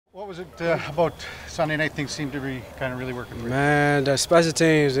What was it about Sunday night things seemed to be kind of really working for you? Man, the special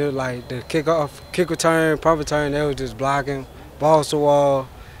teams, it was like the kickoff, kick return, punt return, they was just blocking, balls to wall.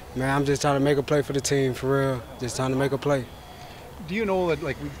 Man, I'm just trying to make a play for the team, for real. Just trying to make a play. Do you know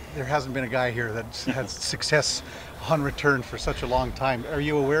that there hasn't been a guy here that's had success on return for such a long time? Are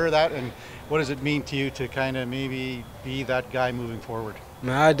you aware of that, and what does it mean to you to kind of maybe be that guy moving forward?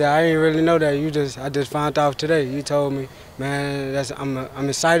 Man, I didn't really know that. I just found out today. You told me, man. I'm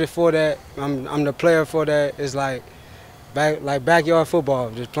excited for that. I'm the player for that. It's like backyard football,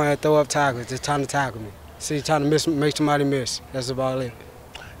 just playing throw up tackles, just trying to tackle me. See, trying to make somebody miss. That's about it.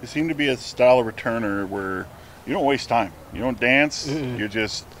 You seem to be a style of returner where you don't waste time. You don't dance.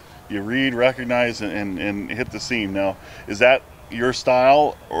 Mm-mm. You read, recognize, and hit the seam. Now, is that your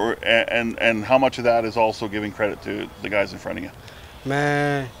style, and how much of that is also giving credit to the guys in front of you?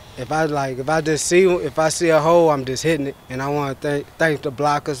 Man, if I see a hole, I'm just hitting it, and I want to thank the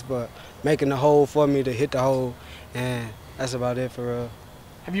blockers for making the hole for me to hit the hole, and that's about it for real.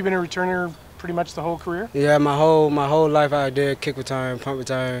 Have you been a returner pretty much the whole career? Yeah, my whole life I did kick return, punt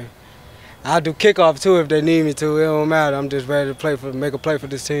return. I do kickoff too if they need me to. It don't matter. I'm just ready to make a play for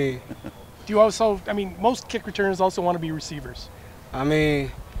this team. Do you also? I mean, most kick returners also want to be receivers. I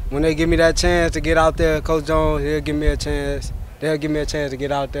mean, when they give me that chance to get out there, Coach Jones, he'll give me a chance. They'll give me a chance to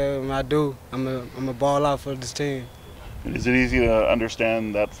get out there. When I do, I'm a ball out for this team. Is it easy to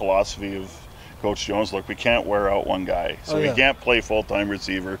understand that philosophy of Coach Jones? Look, we can't wear out one guy, so he can't play full-time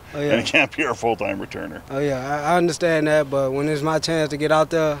receiver, and he can't be our full-time returner. Oh yeah, I understand that, but when it's my chance to get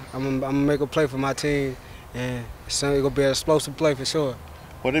out there, I'm gonna make a play for my team, and it's gonna be an explosive play for sure.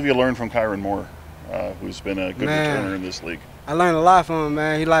 What have you learned from Kyran Moore, who's been a good returner in this league? I learned a lot from him,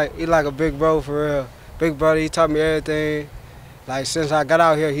 man. He like a big bro for real. Big brother. He taught me everything. Like since I got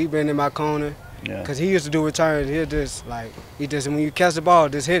out here, he been in my corner. Yeah. Cause he used to do returns. He just when you catch the ball,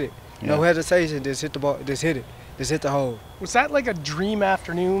 just hit it. No hesitation, just hit the ball, just hit it, just hit the hole. Was that like a dream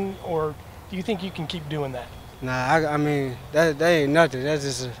afternoon, or do you think you can keep doing that? Nah, I mean that ain't nothing. That's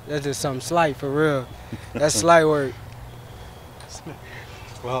just something slight for real. That's slight work.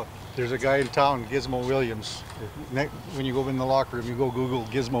 Well, there's a guy in town, Gizmo Williams. When you go in the locker room, you go Google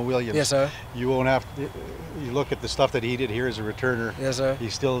Gizmo Williams. Yes, sir. You won't have to. You look at the stuff that he did here as a returner. Yes, sir. He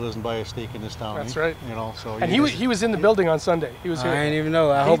still doesn't buy a steak in this town. That's right. You know, so. And he was in the building on Sunday. He was here. I ain't even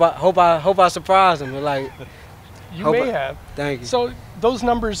know. I hope I surprised him. Like you may have. Thank you. So those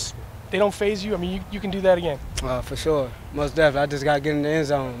numbers, they don't faze you. I mean, you can do that again. For sure, most definitely. I just got to get in the end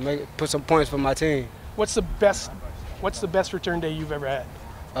zone, put some points for my team. What's the best return day you've ever had?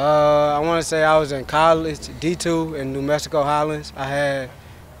 I want to say I was in college, D2 in New Mexico Highlands. I had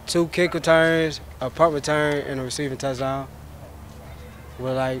 2 kick returns, a punt return, and a receiving touchdown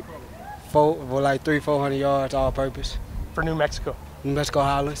with like 300-400 yards all purpose. For New Mexico? New Mexico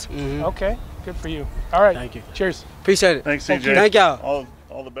Highlands. Mm-hmm. Okay, good for you. All right. Thank you. Cheers. Appreciate it. Thanks, CJ. Thank y'all.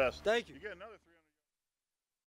 All the best. Thank you. You get another 3